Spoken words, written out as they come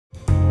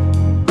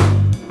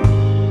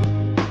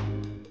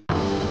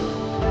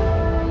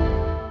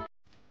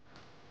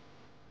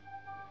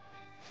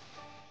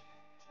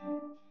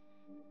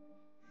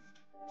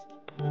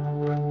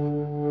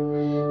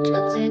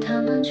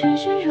像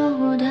趋之若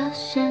鹜的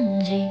陷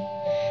阱，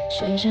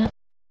学着。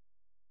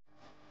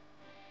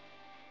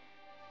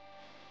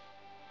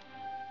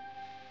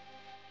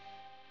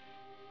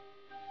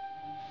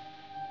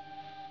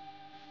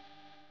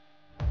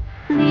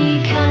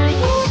离开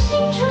一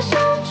心出现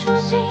出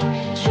行，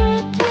去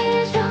地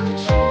将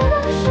至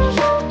的伸手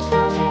将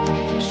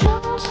你双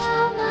肩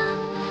难。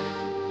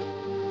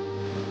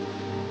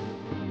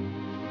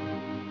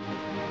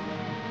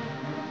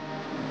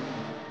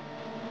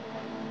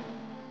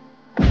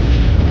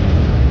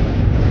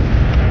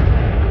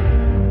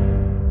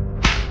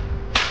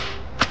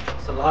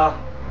森哥，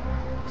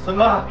森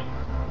哥，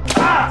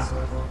啊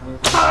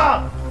啊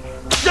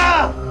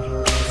呀！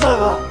森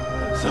哥，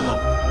森哥，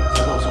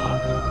森哥，我错了。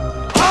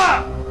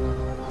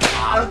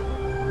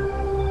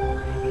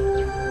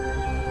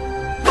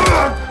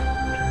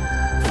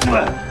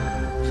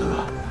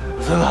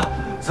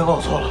 森哥，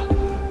我错了，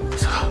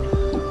森哥，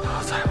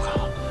我再也不敢了，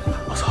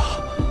我错了，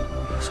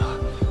森哥。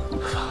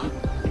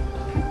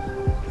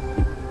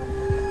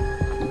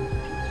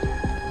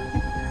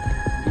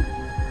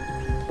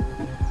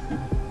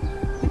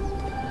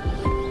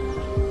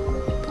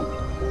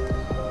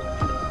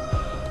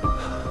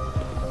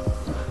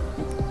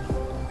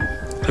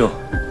哟，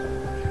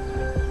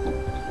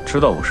知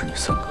道我是你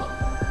森哥，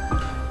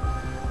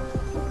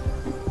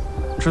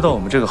知道我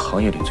们这个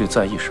行业里最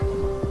在意什么吗？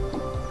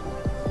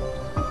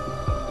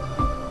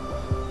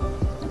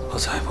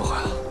 再也不会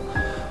了，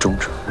忠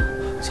诚，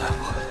再也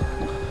不会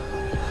了。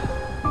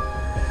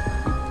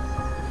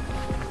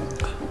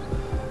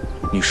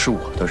你是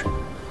我的人，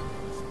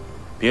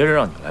别人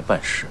让你来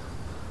办事，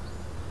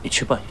你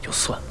去办也就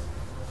算了，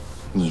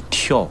你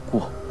跳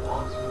过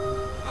我，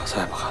我再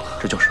也不干了。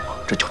这叫什么？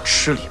这叫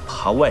吃里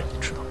扒外，你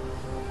知道吗？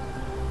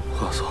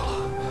我错了，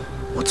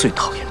我最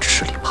讨厌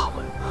吃里扒外。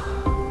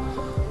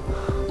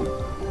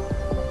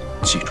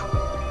记住，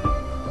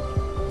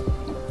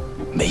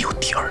没有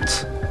第二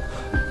次。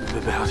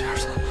 没有第二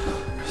次，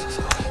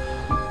森哥。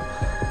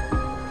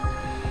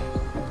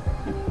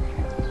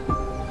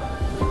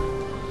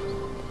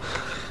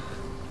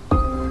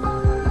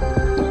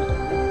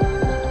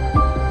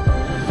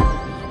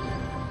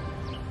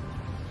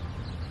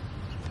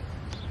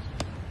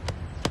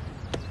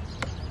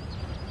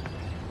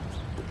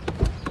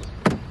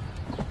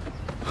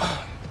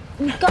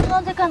你刚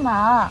刚在干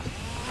嘛？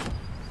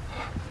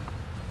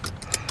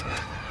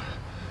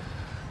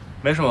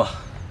没什么，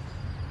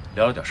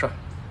聊了点事儿。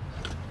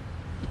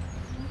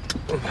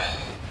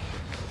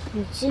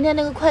 你今天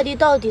那个快递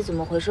到底怎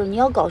么回事？你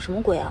要搞什么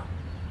鬼啊？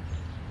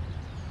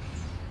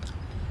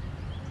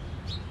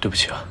对不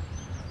起啊，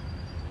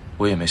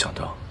我也没想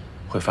到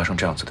会发生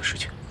这样子的事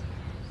情。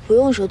不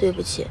用说对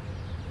不起，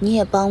你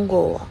也帮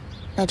过我。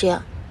那这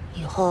样，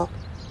以后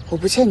我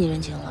不欠你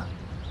人情了，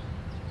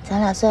咱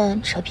俩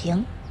算扯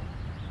平。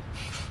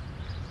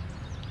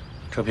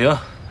扯平。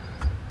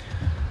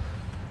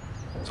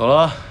走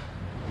了啊。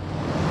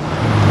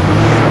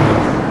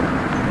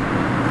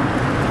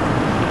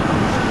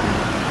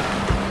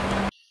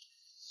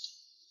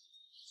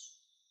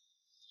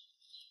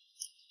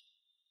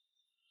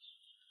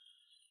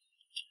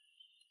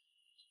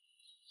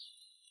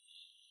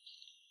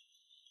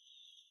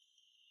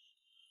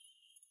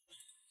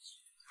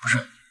 不是，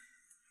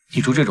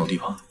你住这种地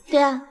方？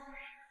对啊。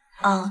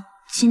哦，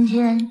今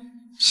天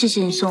谢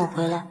谢你送我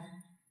回来。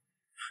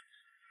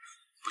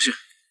不谢。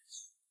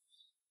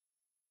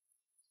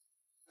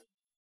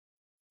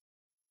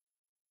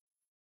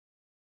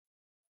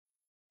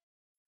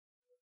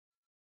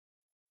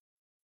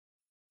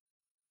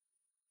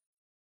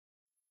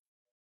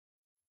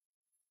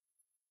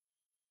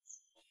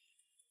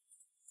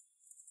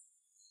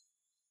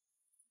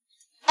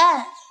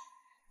哎，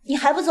你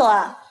还不走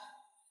啊？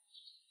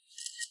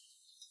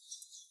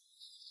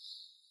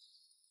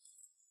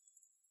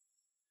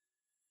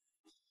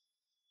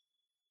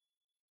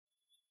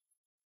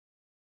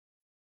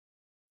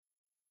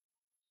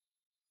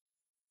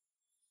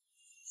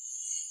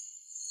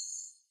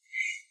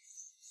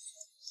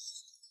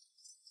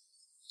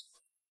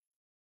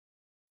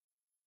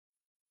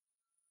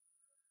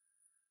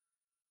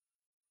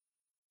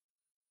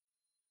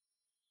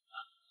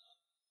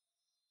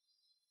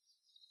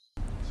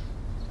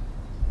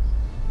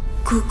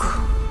 姑姑，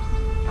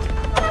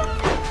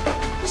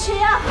谁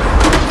呀？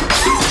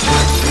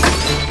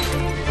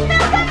你们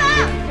要干嘛？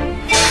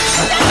你们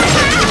要干嘛？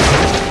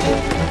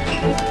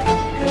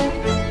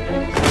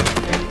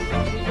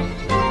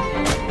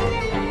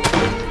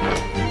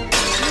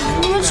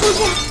你们出去！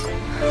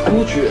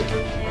出去！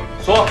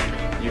说，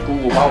你姑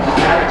姑把我们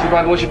开的这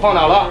段东西放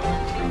哪了？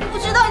不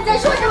知道你在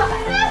说什么。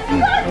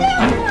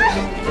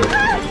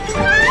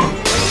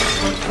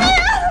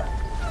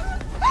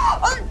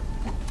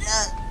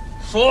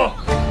说，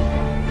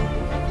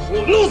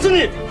我弄死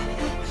你！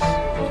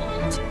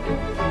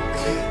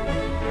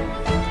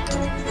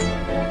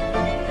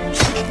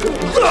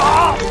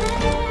啊！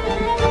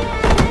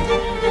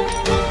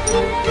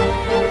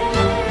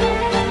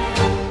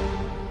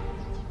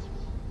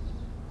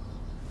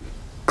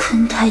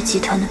坤泰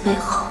集团的背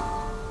后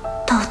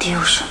到底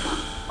有什么？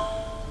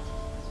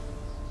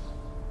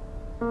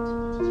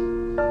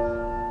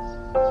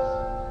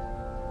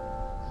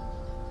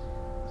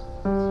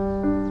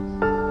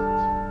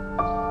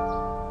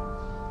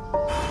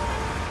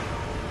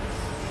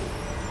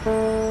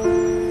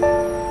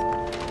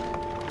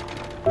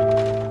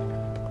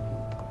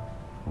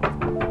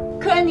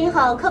人您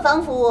好，客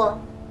房服务。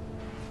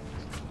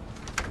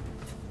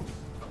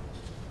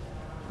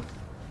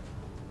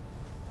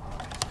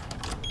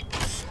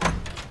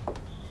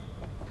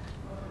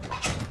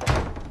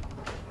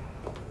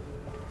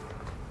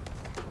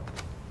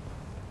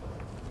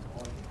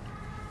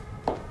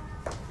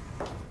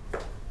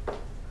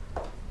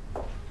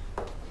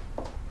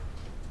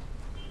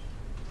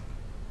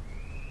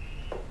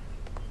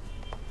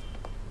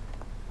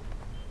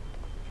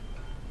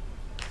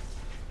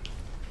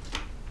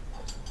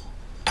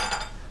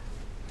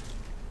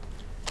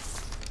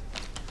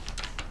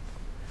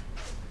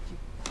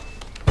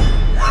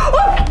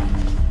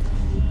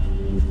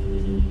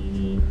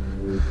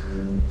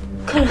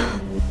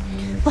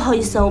不好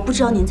意思啊，我不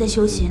知道您在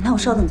休息，那我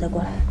稍等再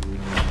过来。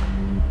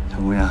小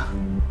姑娘，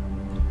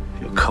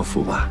有客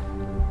服吧？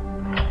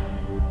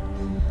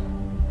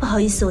不好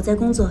意思，我在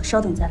工作，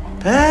稍等再来。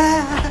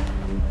哎，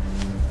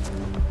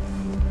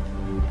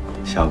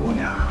小姑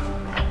娘，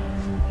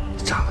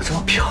长得这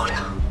么漂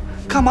亮，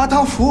干嘛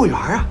当服务员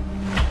啊？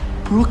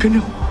不如跟着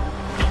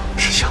我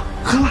吃香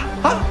喝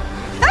辣啊！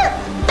哎，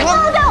不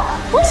要动！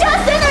我是阿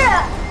森的人。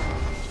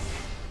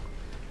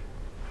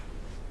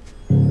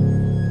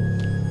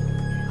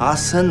阿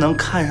森能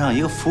看上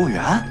一个服务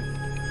员？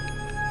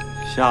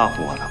吓唬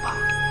我呢吧？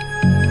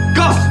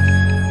告诉你，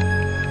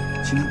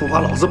今天不把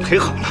老子陪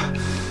好了，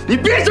你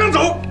别想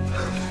走！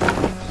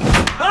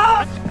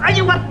啊！哎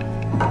呦我！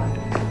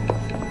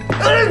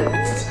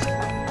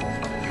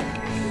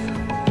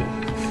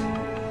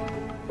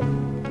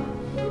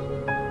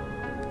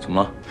怎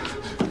么了？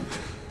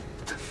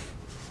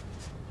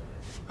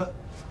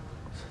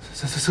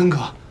森哥，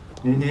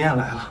您也来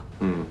了。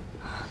嗯。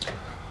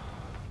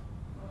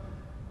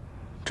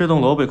这栋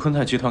楼被坤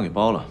泰集团给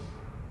包了，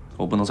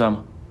我不能在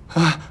吗？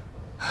啊，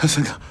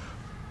森哥，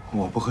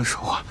我不会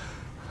说话，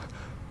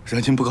惹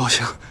您不高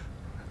兴。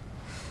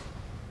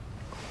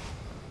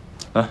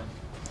来，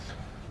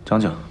讲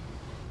讲，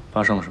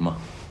发生了什么？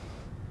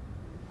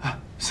哎，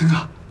森哥，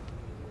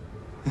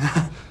你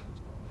看，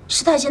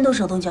是他先动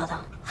手动脚的，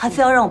还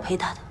非要让我陪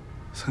他的。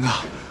森哥，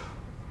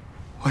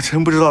我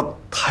真不知道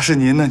他是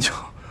您的，就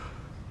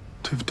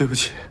对不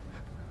起。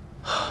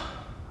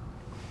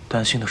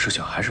担心的事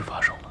情还是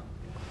发生了。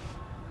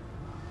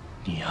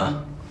你呀，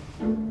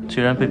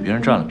既然被别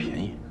人占了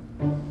便宜，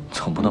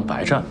总不能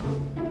白占吧？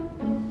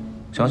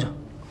想想，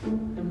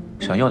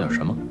想要点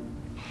什么，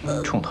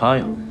冲他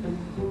要。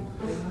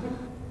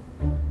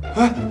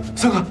哎，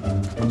森哥，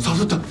嫂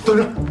子等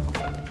着。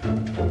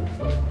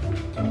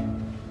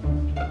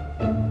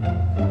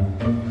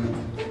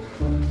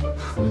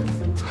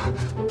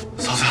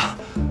嫂子，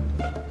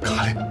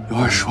卡里有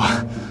20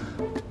万，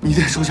你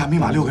得收下密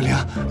码6个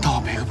0，当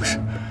我赔个不是。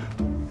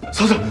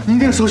嫂子，你一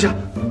定收下。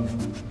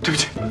对不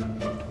起，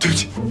对不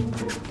起，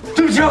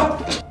对不起啊！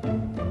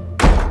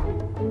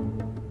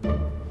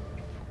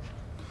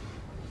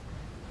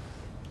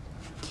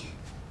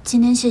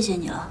今天谢谢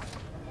你了，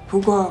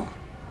不过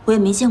我也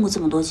没见过这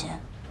么多钱，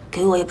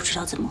给我也不知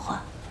道怎么花。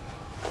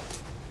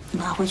你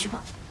拿回去吧。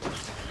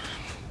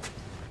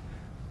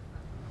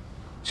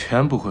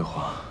钱不会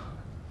花，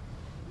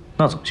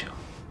那怎么行？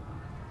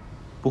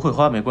不会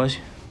花没关系，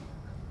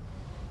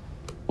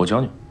我教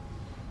你。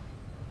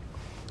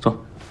走。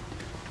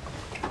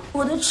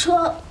我的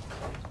车。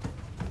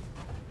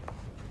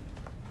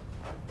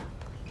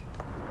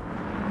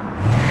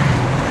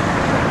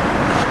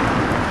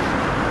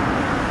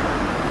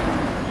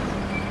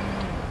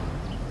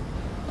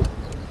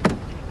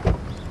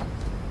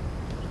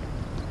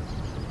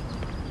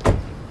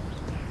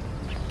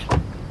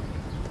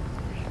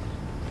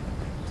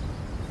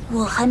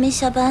我还没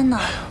下班呢。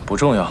不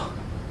重要，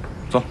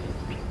走。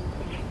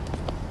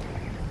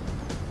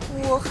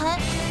我还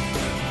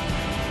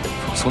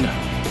放松点。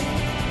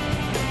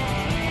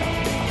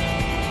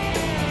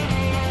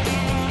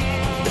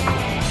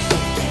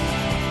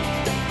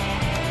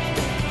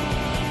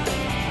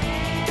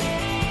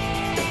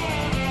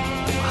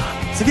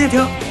随便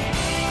停。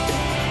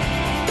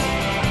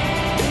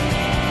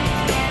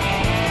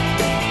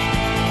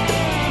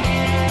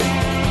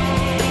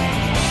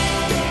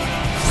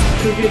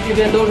这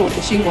边都是我的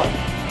新馆。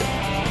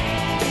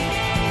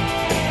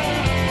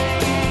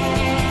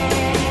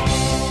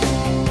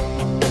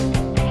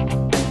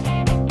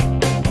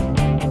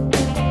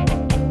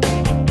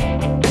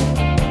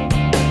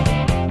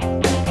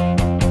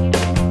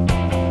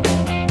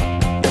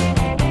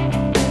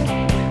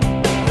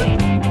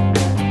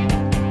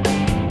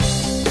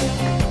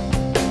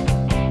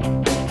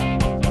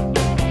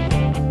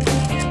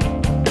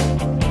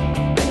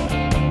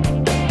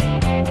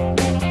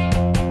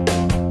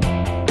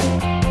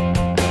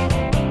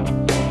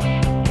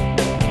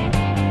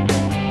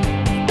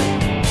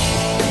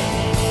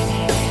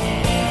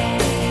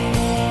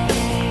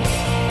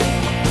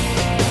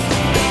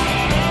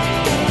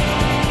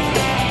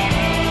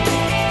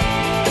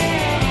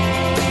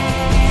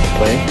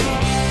喂，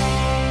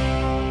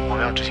我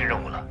们要执行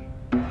任务了，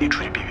你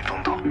出去避避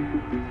风头。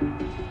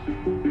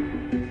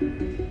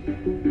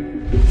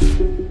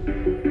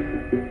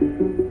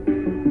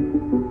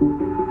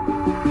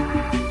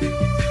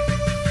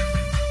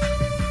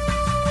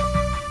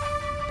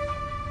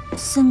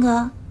森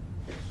哥，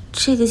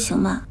这个行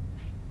吗？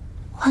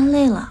换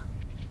累了。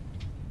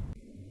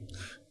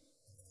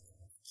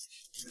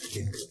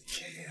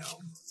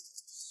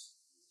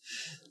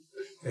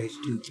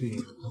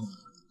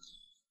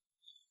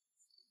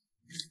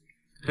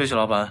对不起，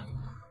老板。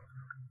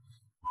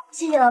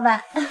谢谢老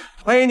板。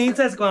欢迎您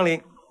再次光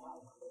临。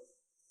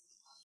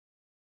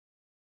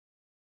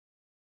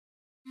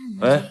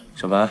喂，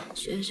小白，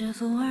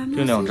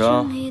订2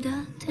张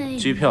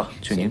机票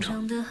去宁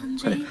城。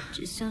嘿，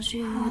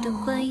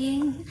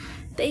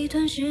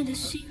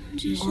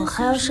我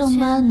还要上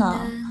班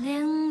呢。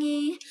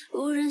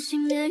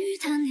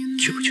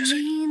去不去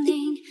随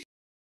你。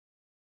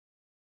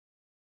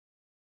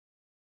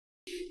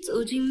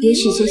也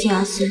许接近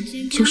阿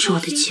森就是我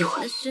的机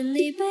会。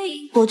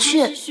我去。